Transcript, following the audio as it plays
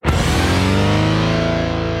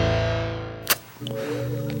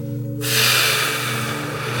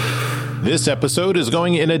This episode is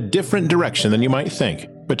going in a different direction than you might think.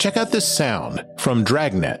 But check out this sound from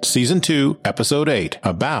Dragnet Season 2, Episode 8,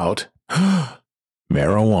 about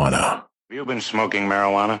marijuana. Have you been smoking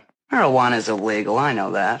marijuana? Marijuana is illegal, I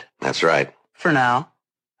know that. That's right. For now.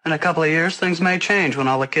 In a couple of years, things may change when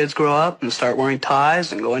all the kids grow up and start wearing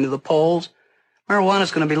ties and going to the polls.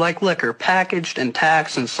 Marijuana's going to be like liquor, packaged and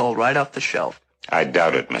taxed and sold right off the shelf. I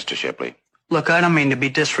doubt it, Mr. Shipley. Look, I don't mean to be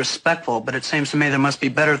disrespectful, but it seems to me there must be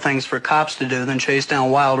better things for cops to do than chase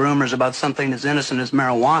down wild rumors about something as innocent as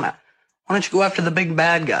marijuana. Why don't you go after the big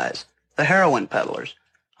bad guys, the heroin peddlers?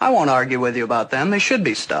 I won't argue with you about them. They should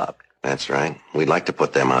be stopped. That's right. We'd like to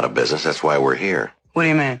put them out of business. That's why we're here. What do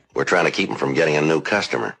you mean? We're trying to keep them from getting a new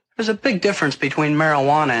customer. There's a big difference between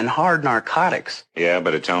marijuana and hard narcotics. Yeah,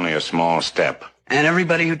 but it's only a small step. And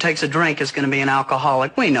everybody who takes a drink is going to be an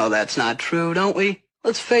alcoholic. We know that's not true, don't we?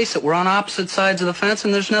 Let's face it, we're on opposite sides of the fence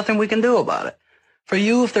and there's nothing we can do about it. For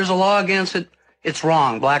you, if there's a law against it, it's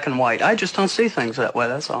wrong, black and white. I just don't see things that way,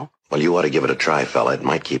 that's all. Well, you ought to give it a try, fella. It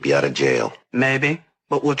might keep you out of jail. Maybe,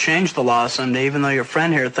 but we'll change the law someday, even though your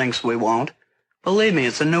friend here thinks we won't. Believe me,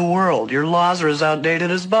 it's a new world. Your laws are as outdated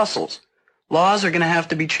as bustles. Laws are going to have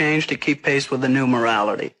to be changed to keep pace with the new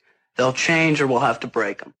morality. They'll change or we'll have to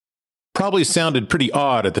break them. Probably sounded pretty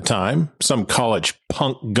odd at the time, some college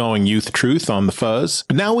punk-going youth truth on the fuzz.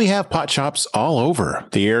 But now we have pot shops all over.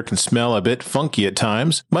 The air can smell a bit funky at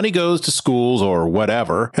times, money goes to schools or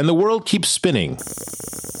whatever, and the world keeps spinning.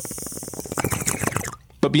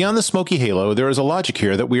 But beyond the smoky halo, there is a logic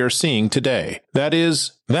here that we are seeing today. That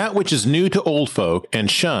is, that which is new to old folk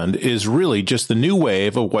and shunned is really just the new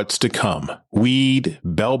wave of what's to come. Weed,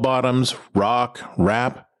 bell-bottoms, rock,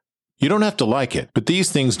 rap. You don't have to like it, but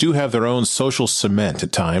these things do have their own social cement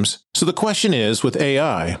at times. So the question is, with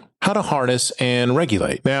AI, how to harness and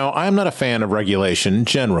regulate. Now, I'm not a fan of regulation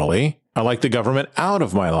generally. I like the government out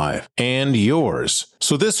of my life and yours.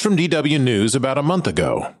 So this from DW News about a month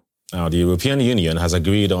ago. Now, the European Union has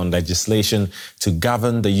agreed on legislation to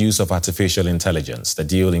govern the use of artificial intelligence. The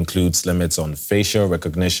deal includes limits on facial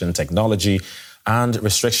recognition technology and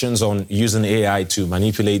restrictions on using AI to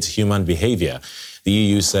manipulate human behavior. The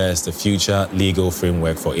EU says the future legal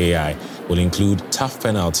framework for AI will include tough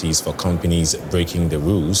penalties for companies breaking the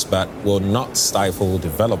rules, but will not stifle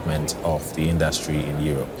development of the industry in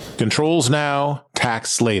Europe. Controls now,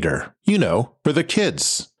 tax later. You know, for the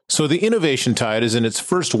kids. So the innovation tide is in its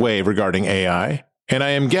first wave regarding AI, and I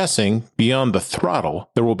am guessing, beyond the throttle,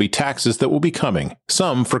 there will be taxes that will be coming,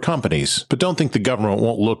 some for companies. But don't think the government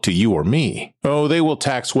won't look to you or me. Oh, they will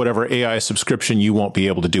tax whatever AI subscription you won't be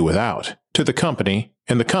able to do without, to the company,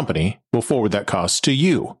 and the company will forward that cost to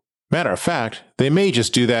you. Matter of fact, they may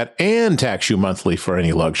just do that and tax you monthly for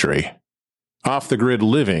any luxury. Off-the-grid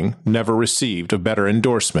living never received a better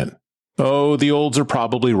endorsement. Oh, the olds are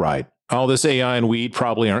probably right. All this AI and weed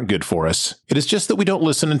probably aren't good for us. It is just that we don't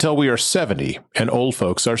listen until we are 70 and old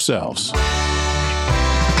folks ourselves.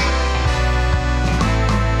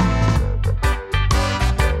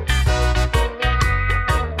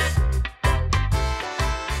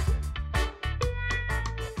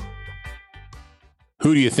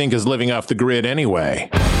 Who do you think is living off the grid anyway?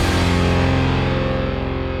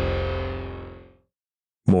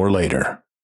 More later.